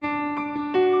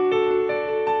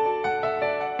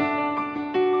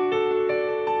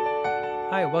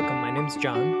welcome. My name's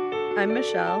John, I'm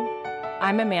Michelle.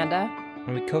 I'm Amanda.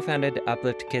 and we co-founded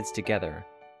Uplift Kids together.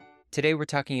 Today we're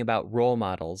talking about role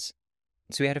models.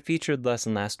 So we had a featured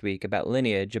lesson last week about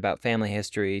lineage, about family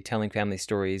history, telling family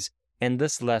stories, and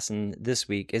this lesson this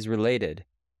week is related.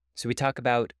 So we talk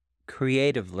about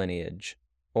creative lineage,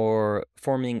 or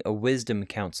forming a wisdom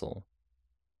council.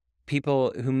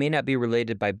 People who may not be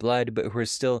related by blood, but who are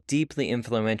still deeply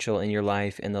influential in your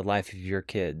life and the life of your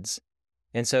kids.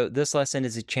 And so this lesson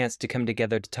is a chance to come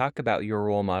together to talk about your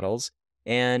role models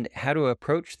and how to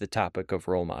approach the topic of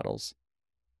role models.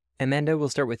 Amanda, we'll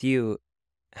start with you.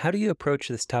 How do you approach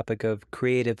this topic of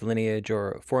creative lineage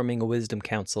or forming a wisdom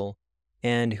council?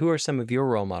 And who are some of your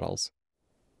role models?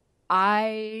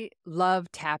 I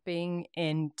love tapping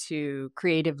into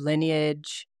creative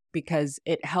lineage because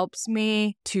it helps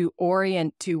me to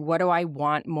orient to what do I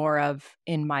want more of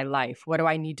in my life? What do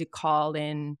I need to call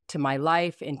in to my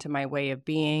life, into my way of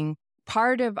being?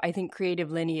 Part of, I think, creative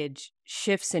lineage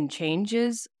shifts and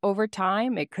changes over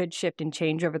time. It could shift and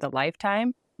change over the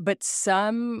lifetime. But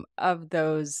some of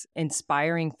those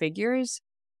inspiring figures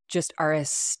just are a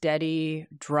steady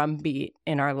drumbeat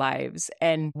in our lives.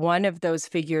 And one of those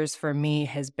figures for me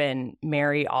has been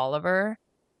Mary Oliver.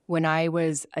 When I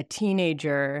was a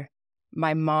teenager,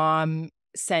 my mom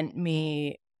sent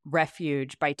me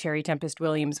Refuge by Terry Tempest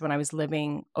Williams when I was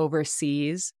living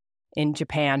overseas in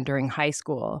Japan during high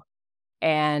school.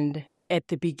 And at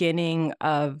the beginning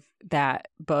of that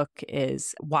book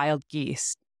is Wild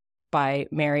Geese by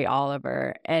Mary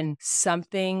Oliver. And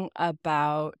something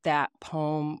about that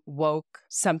poem woke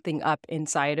something up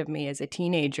inside of me as a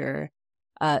teenager.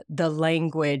 The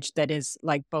language that is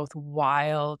like both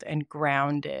wild and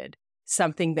grounded,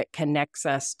 something that connects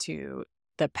us to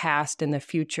the past and the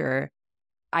future.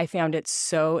 I found it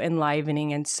so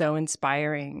enlivening and so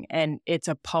inspiring. And it's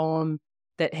a poem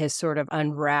that has sort of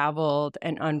unraveled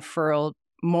and unfurled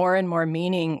more and more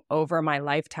meaning over my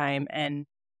lifetime, and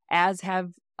as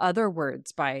have other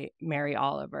words by Mary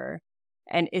Oliver.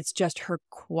 And it's just her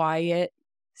quiet,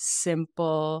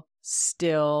 simple,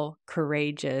 still,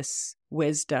 courageous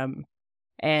wisdom.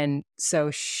 And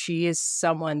so she is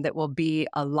someone that will be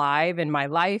alive in my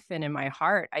life and in my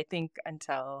heart, I think,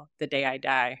 until the day I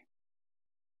die.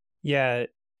 Yeah,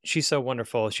 she's so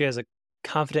wonderful. She has a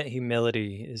confident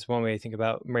humility is one way I think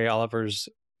about Mary Oliver's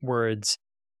words.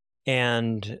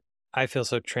 And I feel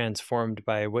so transformed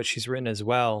by what she's written as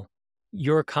well.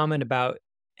 Your comment about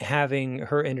having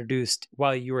her introduced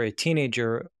while you were a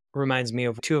teenager reminds me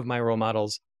of two of my role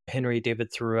models, Henry David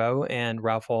Thoreau and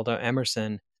Ralph Waldo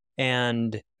Emerson.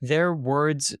 And their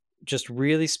words just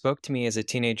really spoke to me as a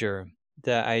teenager.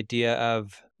 The idea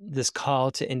of this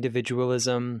call to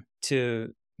individualism,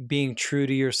 to being true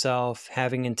to yourself,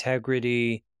 having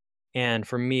integrity. And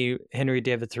for me, Henry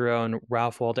David Thoreau and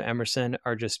Ralph Waldo Emerson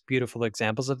are just beautiful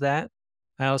examples of that.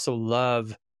 I also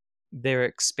love their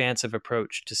expansive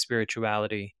approach to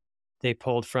spirituality. They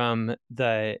pulled from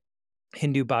the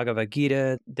Hindu Bhagavad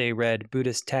Gita, they read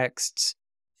Buddhist texts,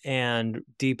 and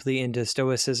deeply into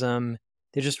Stoicism.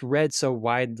 They just read so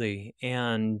widely.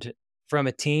 And from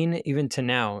a teen, even to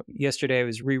now, yesterday I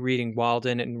was rereading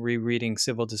Walden and rereading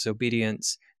Civil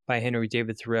Disobedience by Henry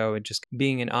David Thoreau, and just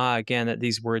being in awe again that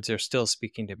these words are still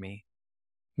speaking to me.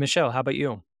 Michelle, how about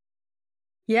you?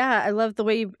 Yeah, I love the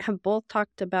way you have both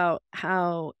talked about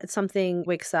how something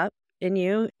wakes up in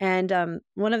you. And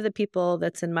one of the people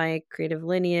that's in my creative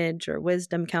lineage or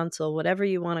wisdom council, whatever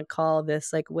you want to call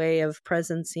this, like way of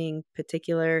presencing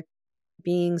particular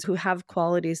beings who have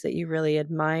qualities that you really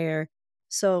admire.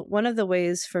 So one of the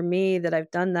ways for me that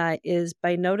I've done that is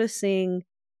by noticing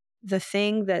the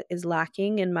thing that is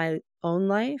lacking in my own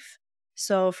life.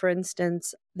 So for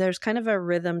instance, there's kind of a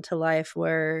rhythm to life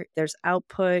where there's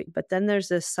output, but then there's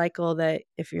this cycle that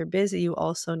if you're busy, you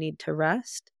also need to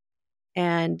rest.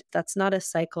 And that's not a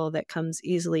cycle that comes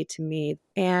easily to me.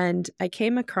 And I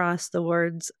came across the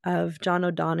words of John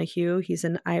O'Donoghue. He's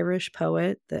an Irish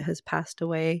poet that has passed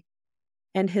away.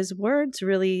 And his words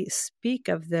really speak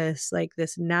of this, like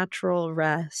this natural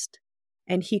rest.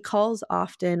 And he calls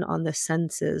often on the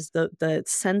senses, the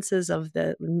senses of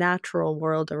the natural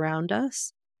world around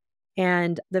us.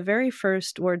 And the very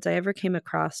first words I ever came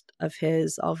across of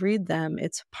his, I'll read them.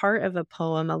 It's part of a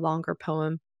poem, a longer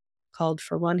poem called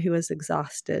For One Who Is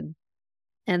Exhausted.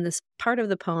 And this part of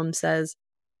the poem says,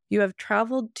 "You have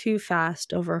traveled too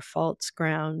fast over false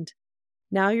ground.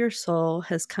 Now your soul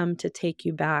has come to take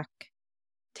you back.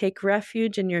 Take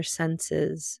refuge in your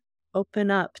senses.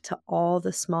 Open up to all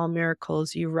the small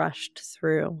miracles you rushed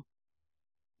through."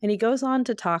 And he goes on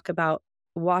to talk about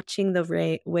watching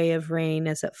the way of rain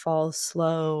as it falls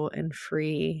slow and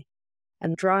free,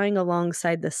 and drawing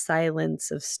alongside the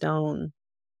silence of stone.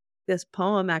 This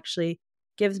poem actually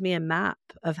gives me a map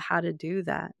of how to do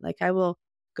that. Like, I will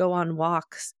go on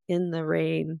walks in the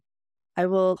rain. I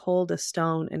will hold a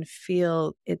stone and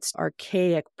feel its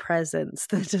archaic presence,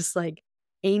 the just like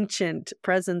ancient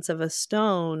presence of a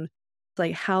stone.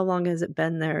 Like, how long has it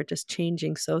been there, just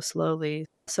changing so slowly?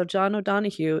 So John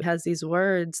O'Donohue has these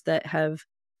words that have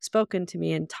spoken to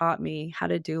me and taught me how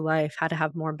to do life, how to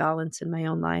have more balance in my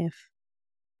own life.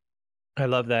 I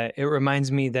love that. It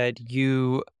reminds me that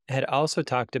you had also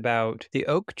talked about the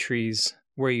oak trees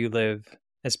where you live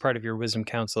as part of your wisdom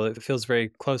council. It feels very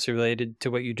closely related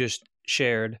to what you just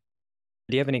shared.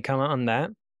 Do you have any comment on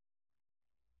that?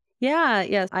 Yeah,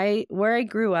 yes. Where I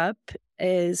grew up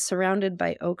is surrounded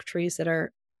by oak trees that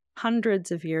are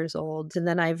hundreds of years old. And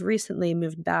then I've recently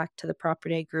moved back to the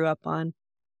property I grew up on.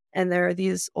 And there are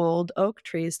these old oak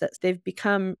trees that they've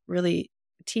become really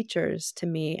teachers to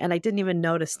me. And I didn't even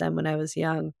notice them when I was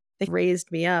young. They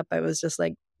raised me up. I was just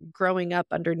like growing up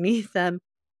underneath them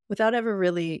without ever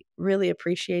really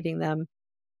appreciating them.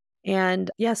 And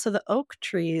yeah, so the oak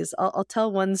trees, I'll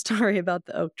tell one story about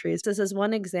the oak trees. This is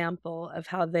one example of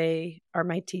how they are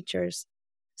my teachers.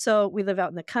 So we live out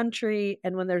in the country,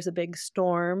 and when there's a big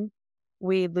storm,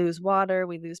 we lose water,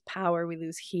 we lose power, we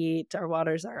lose heat. Our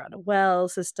waters are on a well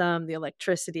system. The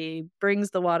electricity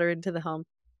brings the water into the home.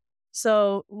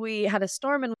 So we had a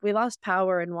storm and we lost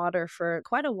power and water for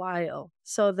quite a while.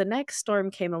 So the next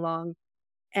storm came along,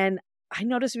 and I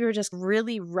noticed we were just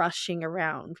really rushing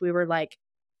around. We were like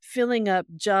filling up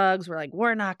jugs. We're like,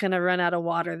 we're not going to run out of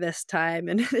water this time.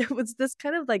 And it was this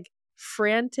kind of like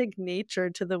frantic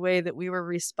nature to the way that we were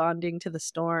responding to the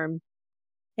storm.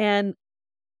 And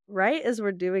right as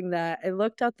we're doing that, I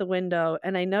looked out the window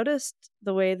and I noticed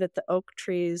the way that the oak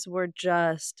trees were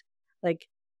just like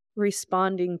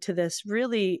responding to this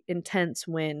really intense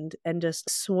wind and just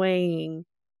swaying.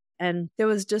 And there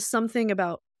was just something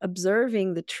about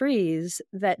observing the trees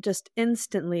that just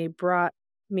instantly brought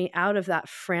me out of that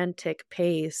frantic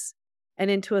pace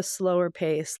and into a slower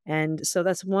pace. And so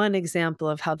that's one example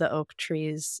of how the oak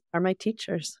trees are my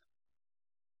teachers.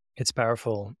 It's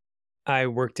powerful. I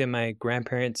worked in my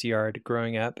grandparents' yard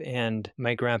growing up, and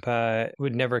my grandpa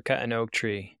would never cut an oak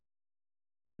tree.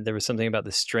 There was something about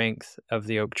the strength of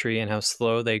the oak tree and how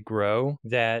slow they grow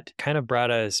that kind of brought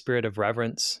a spirit of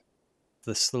reverence,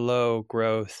 the slow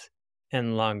growth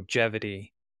and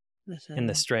longevity and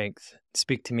the strength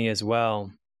speak to me as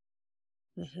well.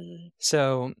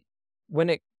 So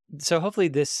so hopefully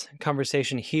this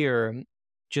conversation here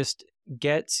just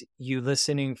gets you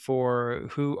listening for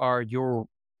who are your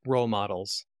role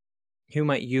models. Who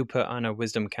might you put on a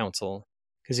wisdom council?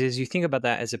 Because as you think about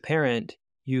that as a parent,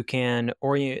 you can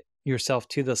orient yourself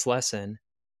to this lesson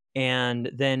and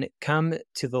then come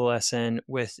to the lesson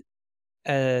with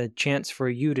a chance for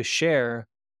you to share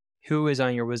who is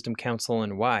on your wisdom council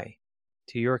and why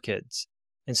to your kids.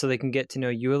 And so they can get to know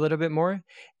you a little bit more,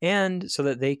 and so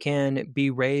that they can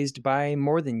be raised by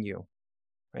more than you,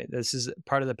 right? This is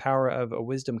part of the power of a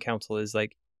wisdom council, is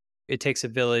like it takes a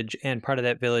village, and part of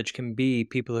that village can be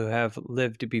people who have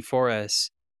lived before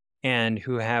us and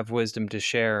who have wisdom to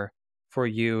share for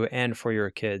you and for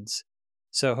your kids.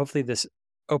 So hopefully this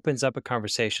opens up a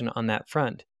conversation on that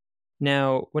front.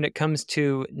 Now, when it comes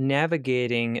to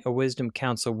navigating a wisdom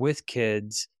council with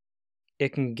kids, it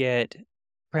can get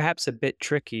perhaps a bit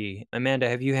tricky. Amanda,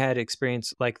 have you had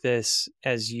experience like this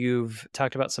as you've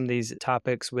talked about some of these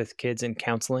topics with kids in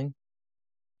counseling?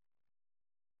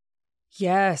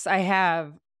 Yes, I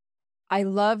have. I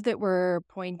love that we're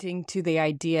pointing to the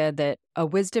idea that a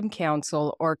wisdom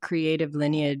council or creative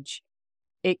lineage,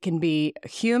 it can be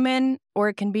human or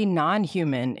it can be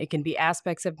non-human. It can be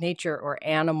aspects of nature or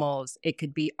animals. It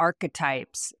could be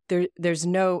archetypes. There's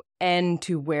no end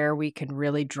to where we can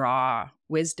really draw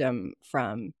wisdom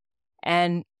from.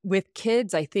 And with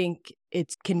kids, I think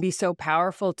it can be so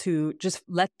powerful to just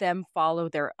let them follow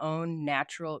their own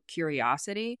natural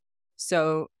curiosity.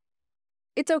 So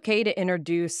it's okay to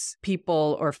introduce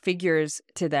people or figures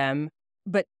to them,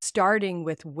 but starting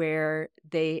with where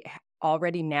they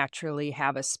already naturally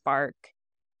have a spark.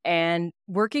 And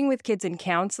working with kids in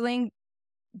counseling,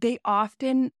 they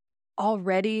often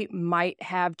already might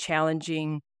have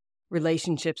challenging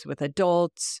relationships with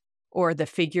adults or the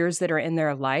figures that are in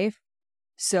their life.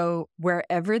 So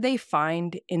wherever they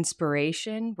find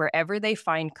inspiration, wherever they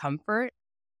find comfort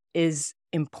is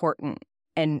important.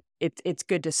 And it's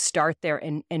good to start there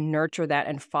and nurture that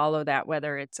and follow that,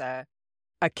 whether it's a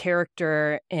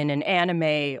character in an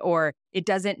anime or it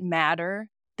doesn't matter.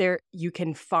 There you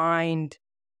can find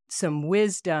some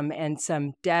wisdom and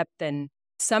some depth and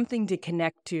something to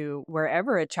connect to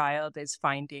wherever a child is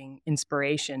finding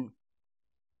inspiration.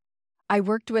 I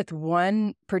worked with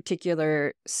one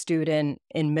particular student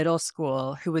in middle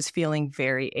school who was feeling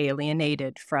very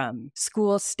alienated from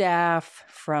school staff,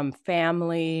 from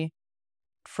family,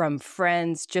 from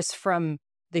friends, just from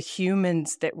the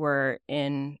humans that were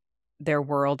in their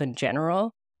world in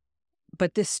general.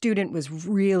 But this student was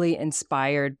really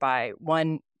inspired by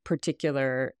one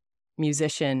particular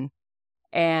musician.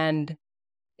 And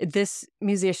this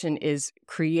musician is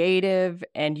creative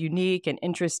and unique and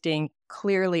interesting,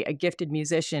 clearly a gifted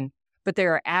musician. But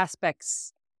there are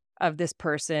aspects of this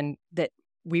person that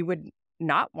we would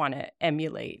not want to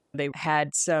emulate. They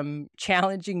had some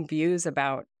challenging views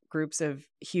about groups of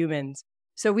humans.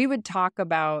 So we would talk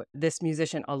about this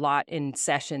musician a lot in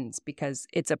sessions because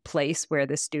it's a place where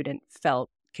the student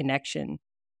felt connection.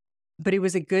 But it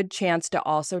was a good chance to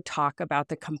also talk about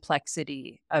the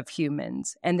complexity of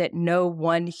humans and that no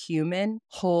one human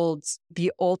holds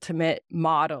the ultimate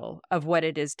model of what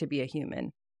it is to be a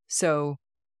human. So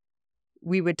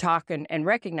we would talk and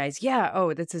recognize,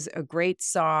 this is a great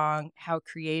song, how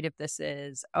creative this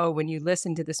is. Oh, when you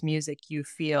listen to this music, you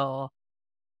feel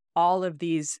all of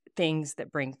these things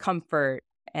that bring comfort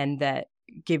and that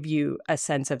give you a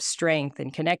sense of strength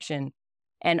and connection.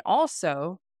 And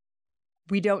also,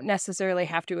 we don't necessarily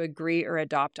have to agree or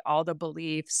adopt all the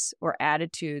beliefs or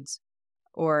attitudes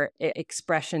or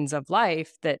expressions of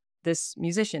life that this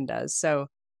musician does. So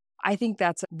I think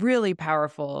that's really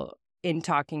powerful in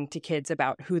talking to kids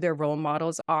about who their role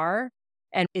models are.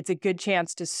 And it's a good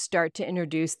chance to start to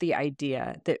introduce the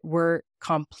idea that we're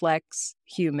complex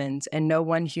humans and no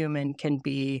one human can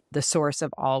be the source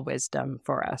of all wisdom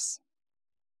for us.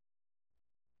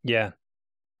 Yeah.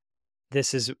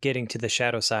 This is getting to the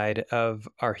shadow side of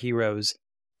our heroes,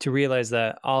 to realize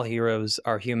that all heroes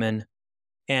are human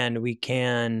and we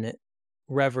can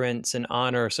reverence and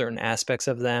honor certain aspects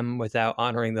of them without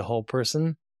honoring the whole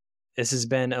person. This has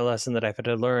been a lesson that I've had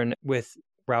to learn with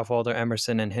Ralph Waldo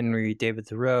Emerson and Henry David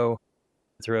Thoreau.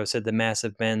 Thoreau said the mass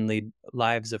of men lead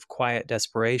lives of quiet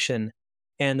desperation.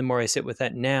 And the more I sit with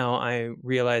that now, I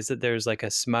realize that there's like a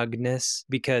smugness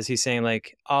because he's saying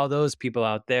like all those people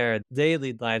out there, they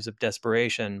lead lives of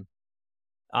desperation.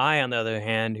 I, on the other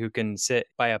hand, who can sit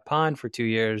by a pond for 2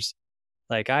 years,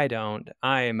 like I don't,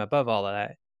 I am above all of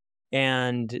that.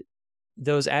 And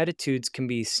those attitudes can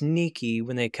be sneaky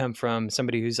when they come from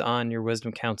somebody who's on your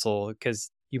wisdom council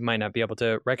because you might not be able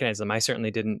to recognize them. I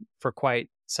certainly didn't for quite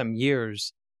some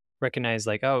years recognize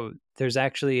like, oh, there's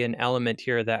actually an element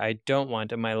here that I don't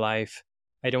want in my life.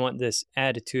 I don't want this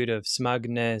attitude of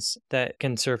smugness that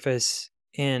can surface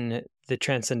in the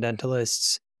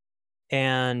transcendentalists.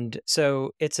 And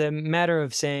so it's a matter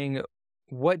of saying,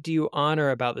 what do you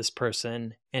honor about this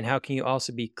person? And how can you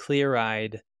also be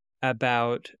clear-eyed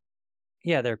about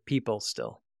they're people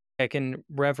still. I can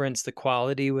reverence the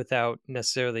quality without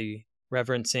necessarily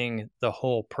reverencing the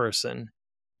whole person.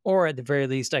 Or at the very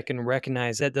least, I can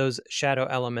recognize that those shadow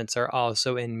elements are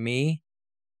also in me.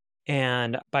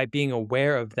 And by being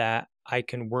aware of that, I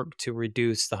can work to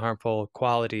reduce the harmful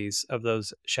qualities of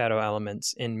those shadow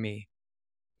elements in me.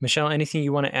 Michelle, anything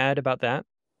you want to add about that?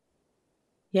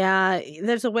 Yeah,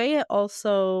 there's a way it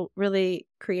also really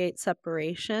creates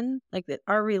separation. Like that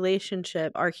our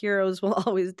relationship, our heroes will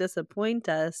always disappoint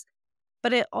us.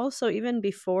 But it also, even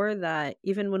before that,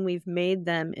 even when we've made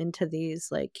them into these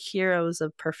like heroes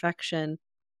of perfection,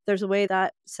 there's a way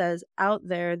that says out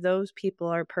there, those people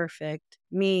are perfect.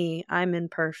 Me, I'm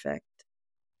imperfect.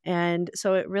 And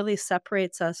so it really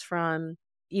separates us from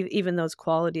even those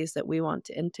qualities that we want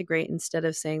to integrate instead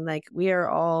of saying like, we are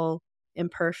all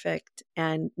imperfect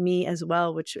and me as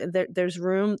well, which there's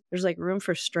like room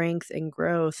for strength and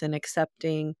growth and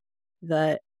accepting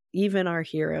that even our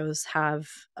heroes have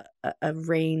a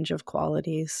range of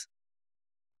qualities.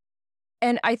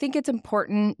 And I think it's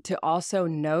important to also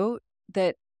note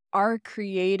that our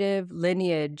creative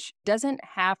lineage doesn't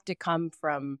have to come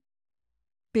from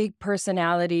big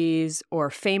personalities or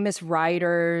famous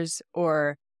writers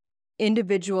or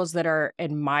individuals that are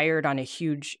admired on a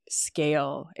huge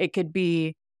scale. It could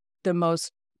be the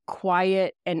most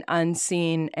quiet and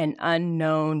unseen and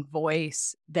unknown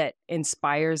voice that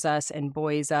inspires us and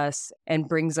buoys us and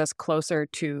brings us closer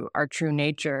to our true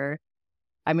nature.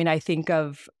 I mean, I think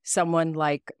of someone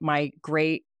like my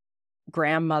great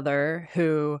grandmother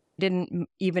who didn't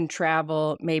even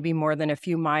travel maybe more than a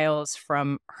few miles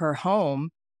from her home,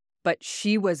 but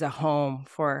she was a home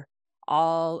for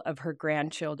all of her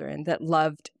grandchildren that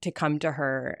loved to come to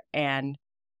her, and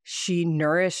she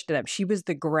nourished them. She was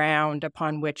the ground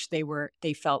upon which they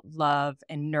felt love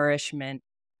and nourishment,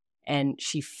 and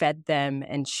she fed them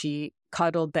and she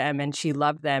cuddled them and she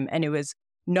loved them. And it was,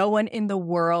 no one in the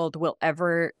world will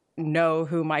ever know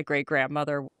who my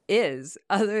great-grandmother is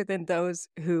other than those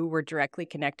who were directly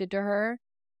connected to her.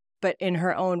 But in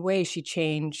her own way, she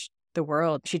changed the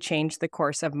world. She changed the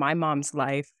course of my mom's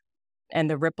life and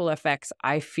the ripple effects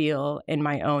I feel in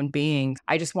my own being.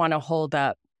 I just want to hold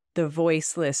up the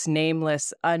voiceless,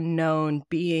 nameless, unknown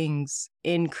beings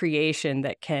in creation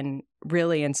that can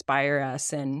really inspire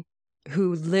us and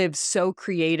who live so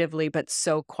creatively, but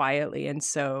so quietly and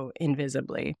so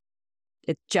invisibly.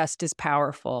 It's just as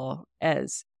powerful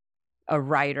as a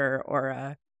writer or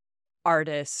a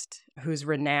artist who's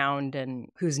renowned and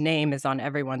whose name is on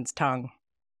everyone's tongue.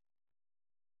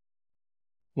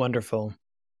 Wonderful.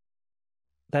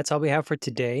 That's all we have for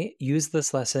today. Use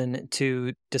this lesson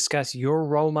to discuss your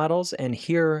role models and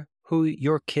hear who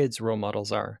your kids' role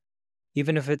models are.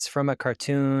 Even if it's from a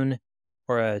cartoon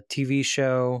or a TV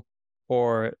show,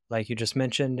 or like you just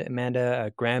mentioned, Amanda,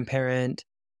 a grandparent,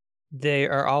 they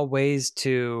are all ways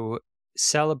to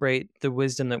celebrate the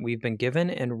wisdom that we've been given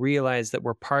and realize that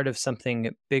we're part of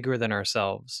something bigger than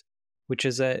ourselves, which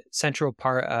is a central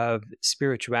part of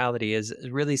spirituality, is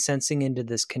really sensing into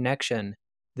this connection,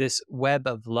 this web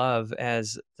of love,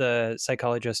 as the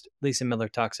psychologist Lisa Miller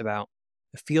talks about,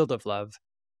 a field of love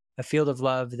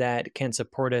that can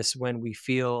support us when we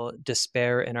feel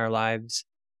despair in our lives.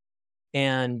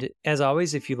 And as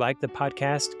always, if you like the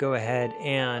podcast, go ahead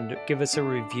and give us a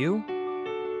review.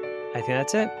 I think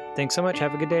that's it. Thanks so much.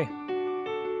 Have a good day.